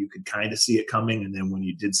 And you could kind of see it coming. And then when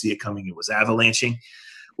you did see it coming, it was avalanching.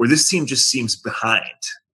 Where this team just seems behind,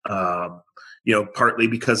 partly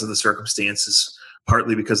because of the circumstances,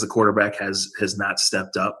 partly because the quarterback has not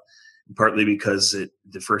stepped up, and partly because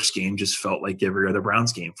the first game just felt like every other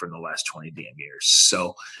Browns game from the last 20 damn years.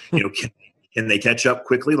 So, can they catch up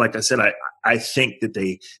quickly? Like I said, I think that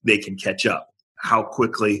they can catch up. How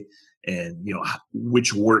quickly and,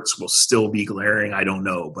 which warts will still be glaring, I don't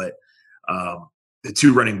know. But the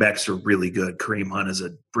 2 running backs are really good. Kareem Hunt is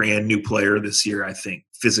a brand new player this year, I think,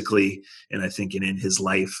 physically, and I think in his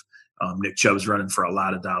life. Nick Chubb's running for a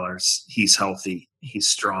lot of dollars. He's healthy. He's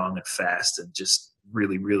strong and fast and just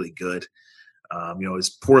really, really good. As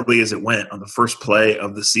poorly as it went on the first play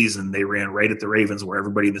of the season, they ran right at the Ravens where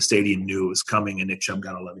everybody in the stadium knew it was coming, and Nick Chubb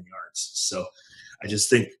got 11 yards. So I just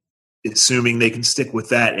think, assuming they can stick with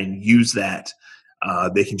that and use that,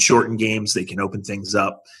 they can shorten games, they can open things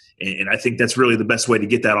up. And I think that's really the best way to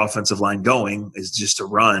get that offensive line going, is just to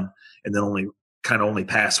run and then only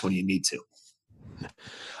pass when you need to.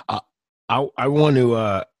 I want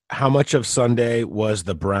to how much of Sunday was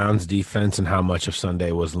the Browns defense and how much of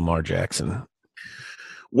Sunday was Lamar Jackson?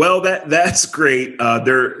 Well, that's great.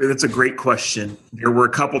 That's a great question. There were a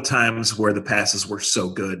couple times where the passes were so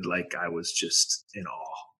good, like I was just in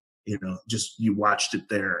awe. Just you watched it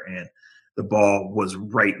there, and the ball was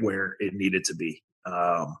right where it needed to be.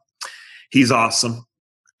 He's awesome.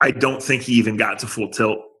 I don't think he even got to full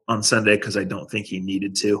tilt on Sunday because I don't think he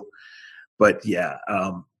needed to. But yeah,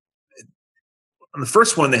 on the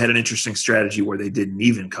first one, they had an interesting strategy where they didn't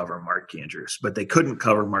even cover Mark Andrews, but they couldn't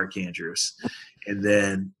cover Mark Andrews. And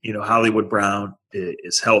then, Hollywood Brown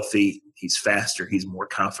is healthy. He's faster. He's more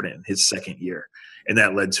confident in his second year. And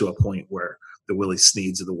that led to a point where the Willie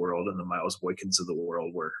Sneads of the world and the Miles Boykins of the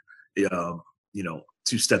world were,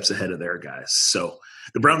 2 steps ahead of their guys. So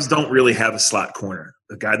the Browns don't really have a slot corner.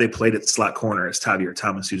 The guy they played at slot corner is Tavierre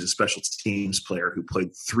Thomas, who's a special teams player who played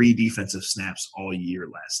 3 defensive snaps all year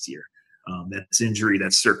last year. That's injury,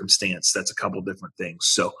 that's circumstance, that's a couple different things.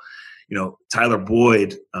 So, Tyler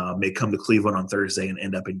Boyd may come to Cleveland on Thursday and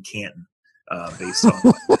end up in Canton based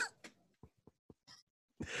on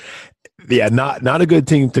Yeah, not a good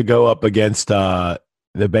team to go up against the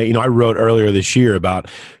Bay. I wrote earlier this year about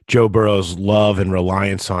Joe Burrow's love and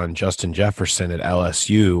reliance on Justin Jefferson at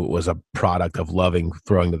LSU was a product of loving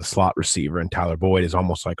throwing to the slot receiver, and Tyler Boyd is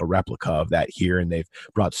almost like a replica of that here, and they've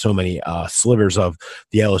brought so many slivers of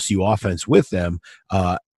the LSU offense with them.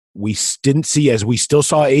 We didn't see, as we still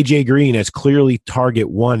saw AJ Green as clearly target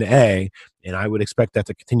 1A, and I would expect that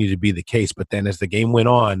to continue to be the case. But then as the game went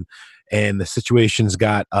on and the situations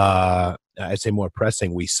got, I'd say, more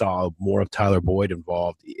pressing, we saw more of Tyler Boyd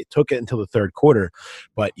involved. It took it until the third quarter,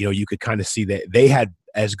 but you could kind of see that they had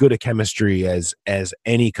as good a chemistry as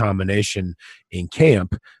any combination in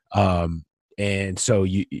camp, and so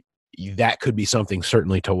that could be something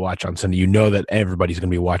certainly to watch on Sunday. That everybody's going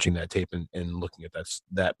to be watching that tape and looking at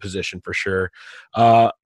that position for sure.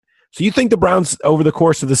 So you think the Browns over the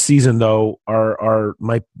course of the season, though,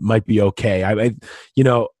 might be okay?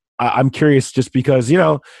 I'm curious just because,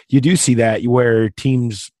 you do see that where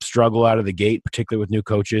teams struggle out of the gate, particularly with new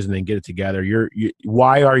coaches, and then get it together.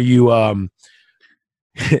 Why are you I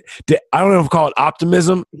don't know if I'll call it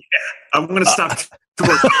optimism. Yeah, I'm going to stop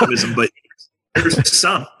optimism, but there's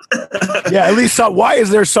some. Yeah, at least some. Why is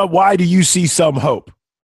there some? Why do you see some hope?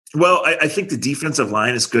 Well, I think the defensive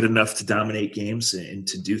line is good enough to dominate games and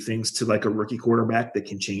to do things to like a rookie quarterback that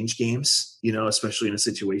can change games, especially in a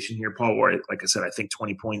situation here, Paul, where, like I said, I think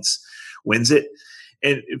 20 points wins it.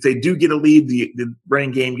 And if they do get a lead, the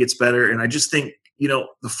running game gets better. And I just think,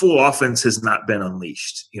 the full offense has not been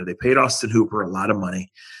unleashed. They paid Austin Hooper a lot of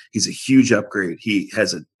money. He's a huge upgrade. He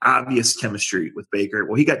has an obvious chemistry with Baker.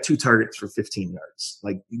 Well, he got 2 targets for 15 yards,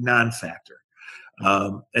 like non-factor.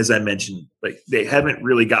 As I mentioned, like they haven't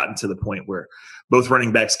really gotten to the point where both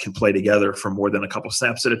running backs can play together for more than a couple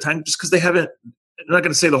snaps at a time, just because I'm not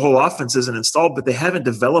going to say the whole offense isn't installed, but they haven't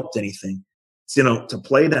developed anything, to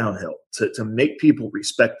play downhill, to make people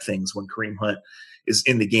respect things when Kareem Hunt is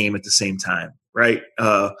in the game at the same time, right?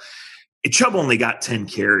 Chubb only got 10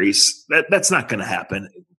 carries. That's not going to happen.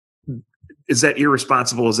 Is that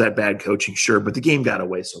irresponsible? Is that bad coaching? Sure, but the game got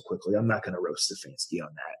away so quickly. I'm not going to roast Stefanski on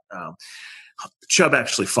that. Chubb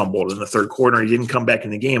actually fumbled in the third quarter. He didn't come back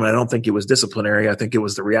in the game. I don't think it was disciplinary. I think it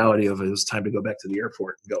was the reality of it was time to go back to the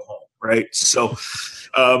airport and go home, right? So,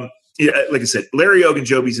 like I said, Larry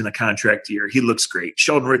Ogunjobi's in a contract year. He looks great.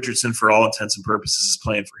 Sheldon Richardson, for all intents and purposes, is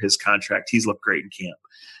playing for his contract. He's looked great in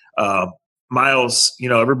camp. Miles,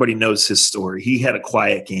 everybody knows his story. He had a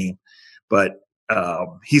quiet game, but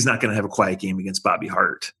he's not going to have a quiet game against Bobby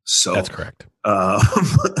Hart. So that's correct. Like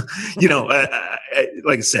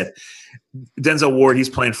I said, Denzel Ward, he's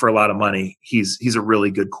playing for a lot of money. He's a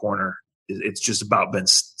really good corner. It's just about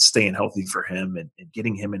staying healthy for him and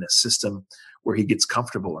getting him in a system where he gets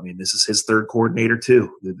comfortable. I mean, this is his third coordinator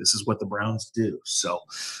too. This is what the Browns do. So,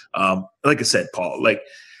 like I said, Paul, like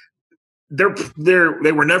they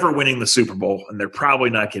were never winning the Super Bowl, and they're probably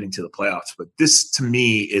not getting to the playoffs. But this, to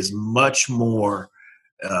me, is much more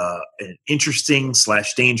an interesting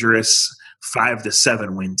 / dangerous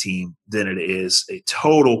 5-7 win team than it is a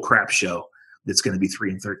total crap show that's going to be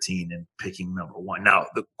 3-13 and picking number 1. Now,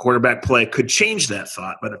 the quarterback play could change that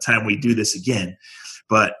thought by the time we do this again,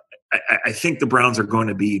 but I think the Browns are going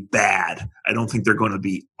to be bad. I don't think they're going to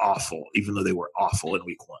be awful, even though they were awful in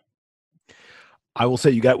week 1. I will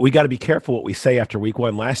say we got to be careful what we say after week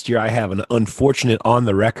 1. Last year, I have an unfortunate on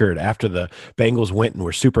the record after the Bengals went and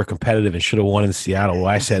were super competitive and should have won in Seattle.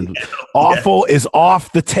 I said, awful is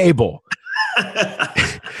off the table.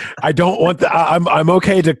 I don't want that. I'm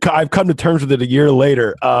okay I've come to terms with it a year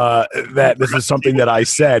later that this is something that I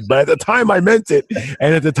said, but at the time I meant it.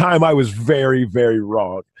 And at the time I was very, very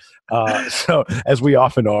wrong. So as we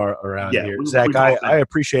often are around here, Zach, I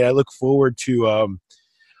appreciate it. I look forward to,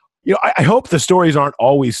 I hope the stories aren't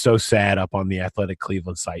always so sad up on the Athletic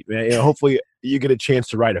Cleveland site. Hopefully you get a chance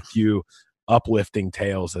to write a few uplifting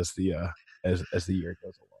tales as the year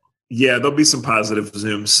goes along. Yeah, there'll be some positive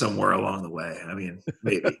Zooms somewhere along the way. I mean,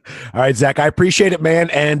 maybe. All right, Zach, I appreciate it, man,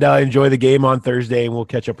 and enjoy the game on Thursday, and we'll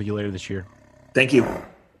catch up with you later this year. Thank you.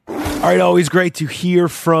 All right, always great to hear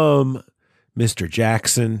from Mr.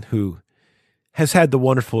 Jackson, who has had the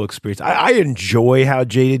wonderful experience. I enjoy how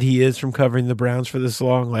jaded he is from covering the Browns for this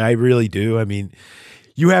long. Like, I really do. I mean,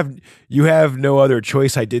 You have no other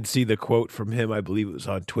choice. I did see the quote from him. I believe it was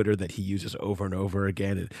on Twitter that he uses over and over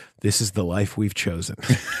again. And this is the life we've chosen.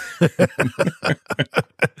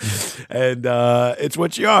 And it's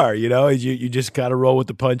what you are, you just got to roll with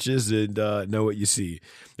the punches and know what you see.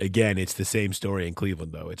 Again, it's the same story in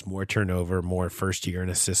Cleveland, though. It's more turnover, more first year in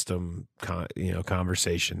a system,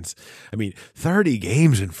 conversations. I mean, 30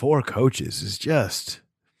 games and 4 coaches is just,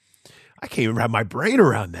 I can't even wrap my brain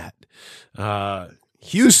around that.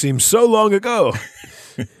 Hugh seems so long ago.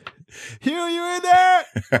 Hugh, you in there?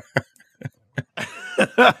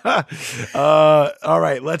 All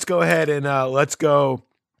right, let's go ahead and let's go.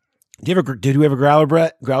 Did we have a growler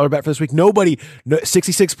bet for this week? Nobody.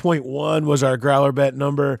 66.1 was our growler bet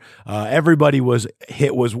number. Everybody was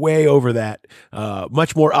way over that.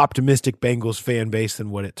 Much more optimistic Bengals fan base than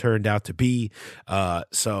what it turned out to be.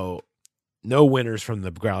 So no winners from the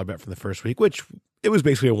growler bet from the first week, which it was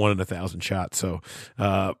basically a 1 in 1,000 shot. So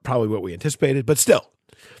probably what we anticipated, but still.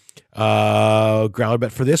 Growler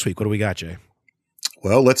bet for this week. What do we got, Jay?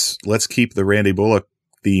 Well, let's keep the Randy Bullock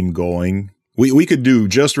theme going. We could do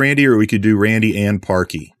just Randy, or we could do Randy and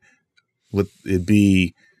Parkey. It'd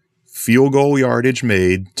be field goal yardage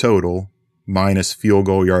made total minus field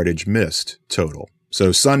goal yardage missed total.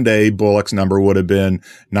 So Sunday, Bullock's number would have been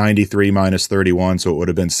 93 minus 31, so it would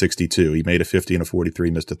have been 62. He made a 50 and a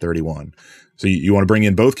 43, missed a 31. So you want to bring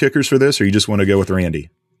in both kickers for this, or you just want to go with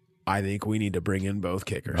Randy? I think we need to bring in both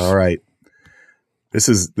kickers. All right. This.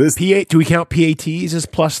 P8. Do we count PATs as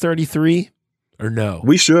plus 33 or no?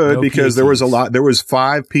 We should, no because PATs. there was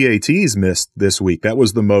 5 PATs missed this week. That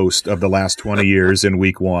was the most of the last 20 years in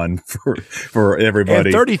week 1 for everybody.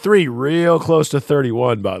 And 33, real close to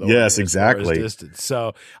 31, by the way. Yes, exactly. Distance.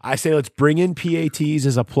 So I say let's bring in PATs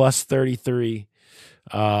as a plus 33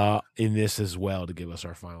 in this as well to give us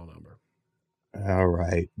our final number. All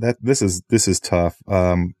right. This is tough.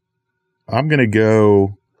 I'm gonna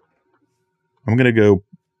go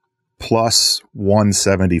plus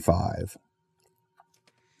 175.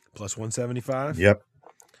 Plus 175? Yep.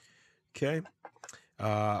 Okay.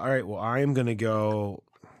 All right. Well, I am going to go.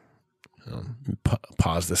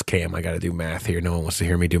 Pause this cam. I got to do math here. No one wants to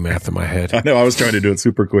hear me do math in my head. I know. I was trying to do it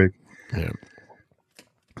super quick. Yeah.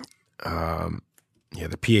 The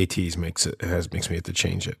PATs makes me have to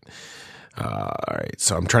change it. All right.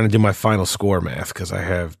 So I'm trying to do my final score math because I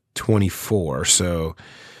have 24. So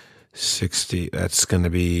 60. That's going to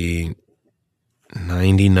be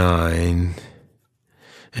 99.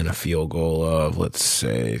 And a field goal of, let's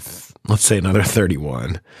say another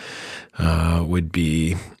 31 would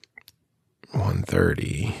be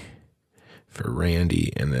 130 for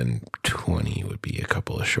Randy, and then 20 would be a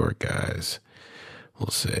couple of short guys. We'll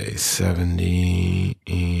say 70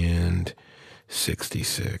 and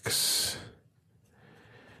 66,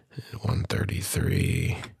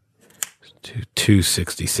 133,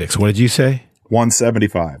 266. What did you say?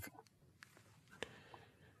 175.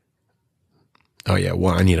 Oh, yeah.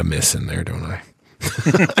 Well, I need a miss in there, don't I?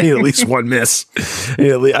 I need at least one miss.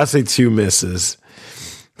 I'll say 2 misses.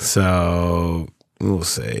 So we'll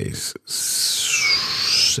say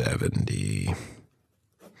 70,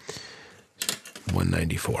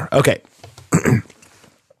 194. Okay. All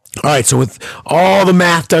right. So with all the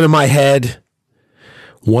math done in my head,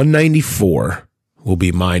 194 will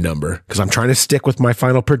be my number because I'm trying to stick with my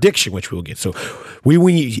final prediction, which we'll get. So we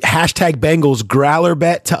hashtag Bengals growler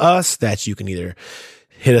bet to us. That's, you can either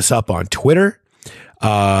hit us up on Twitter,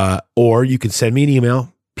 or you can send me an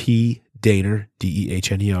email, pdehner,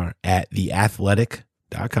 DEHNER, at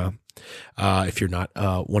theathletic.com. If you're not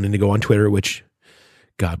wanting to go on Twitter, which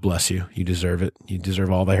God bless you, you deserve it. You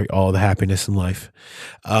deserve all the happiness in life.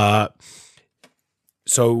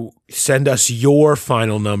 So send us your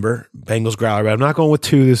final number, Bengals growler. But I'm not going with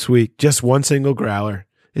 2 this week. Just one single growler.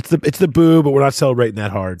 It's the boo, but we're not celebrating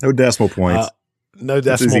that hard. No decimal points. No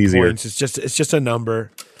decimal points. It's just a number.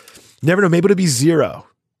 Never know. Maybe it'll be 0.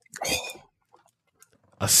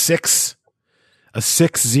 A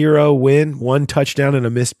 6-0 win, 1 touchdown and a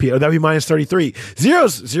missed PO. That'd be minus 33. 0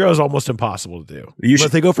 is almost impossible to do. But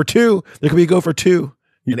if they go for 2, there could be a go for 2.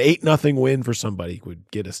 An 8-0 win for somebody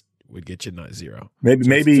would get you not 0.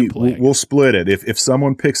 Maybe we'll split it. If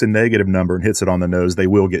someone picks a negative number and hits it on the nose, they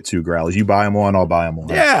will get 2 growlers. You buy them 1, I'll buy them 1.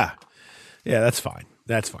 Yeah, that's fine.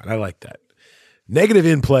 I like that. Negative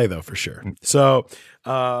in play though, for sure. So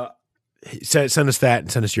send us that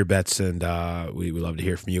and send us your bets, and we love to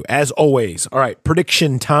hear from you as always. All right,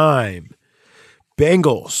 prediction time.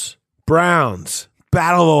 Bengals, Browns,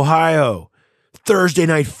 Battle of Ohio, Thursday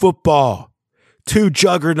Night Football. 2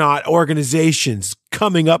 juggernaut organizations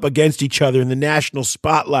coming up against each other in the national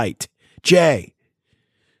spotlight. Jay,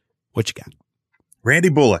 what you got? Randy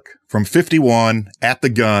Bullock from 51 at the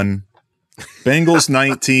gun. Bengals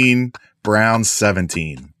 19, Browns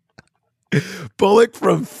 17. Bullock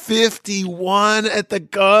from 51 at the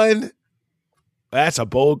gun. That's a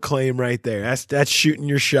bold claim right there. That's shooting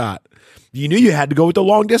your shot. You knew you had to go with the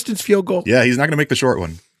long distance field goal. Yeah, he's not going to make the short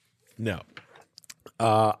one. No.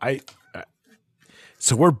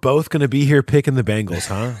 So we're both going to be here picking the Bengals,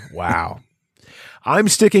 huh? Wow. I'm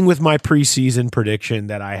sticking with my preseason prediction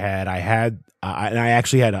that I had. And I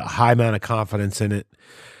actually had a high amount of confidence in it.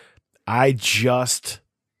 I just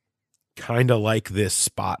kind of like this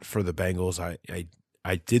spot for the Bengals.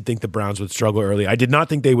 I did think the Browns would struggle early. I did not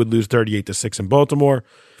think they would lose 38-6 in Baltimore,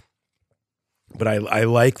 but I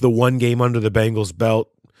like the one game under the Bengals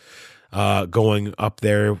belt going up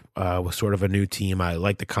there with sort of a new team. I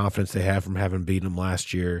like the confidence they have from having beaten them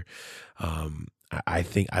last year. I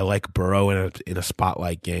think I like Burrow in a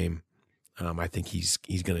spotlight game. I think he's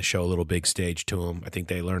going to show a little big stage to him. I think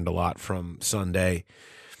they learned a lot from Sunday.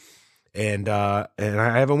 And I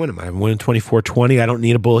have them winning. I have them winning 24-20. I don't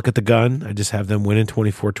need a Bullock at the gun. I just have them winning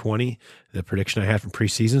 24-20, the prediction I had from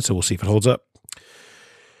preseason, so we'll see if it holds up.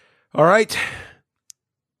 All right.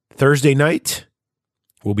 Thursday night,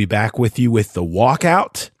 we'll be back with you with the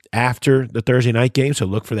walkout after the Thursday night game, so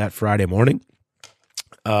look for that Friday morning.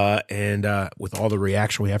 And with all the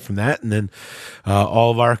reaction we have from that, and then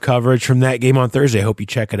all of our coverage from that game on Thursday. Hope you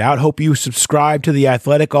check it out. Hope you subscribe to The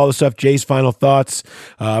Athletic, all the stuff, Jay's final thoughts,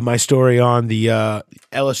 my story on the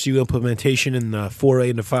LSU implementation in the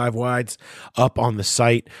 4A into 5 wides up on the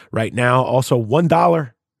site right now. Also,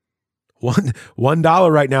 $1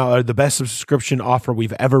 right now, the best subscription offer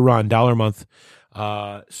we've ever run, $1 a month.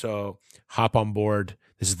 So hop on board.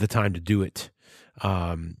 This is the time to do it.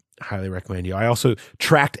 Highly recommend you. I also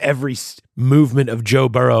tracked every movement of Joe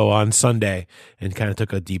Burrow on Sunday and kind of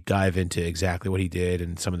took a deep dive into exactly what he did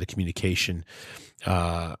and some of the communication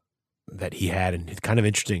that he had. And it's kind of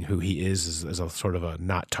interesting who he is as a sort of a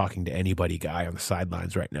not talking to anybody guy on the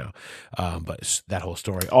sidelines right now. But that whole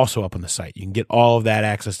story also up on the site. You can get all of that,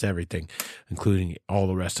 access to everything, including all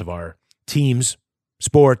the rest of our teams,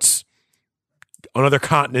 sports, on other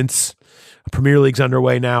continents. Premier League's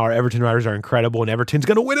underway now. Our Everton Riders are incredible, and Everton's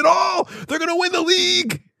going to win it all. They're going to win the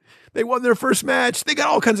league. They won their first match. They got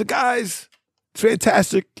all kinds of guys. It's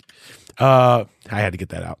fantastic. I had to get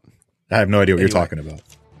that out. I have no idea what you're talking about.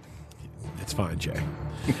 It's fine, Jay.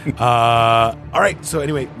 All right. So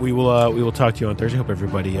anyway, we will talk to you on Thursday. Hope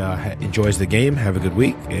everybody enjoys the game. Have a good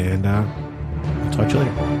week, and we'll talk to you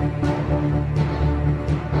later.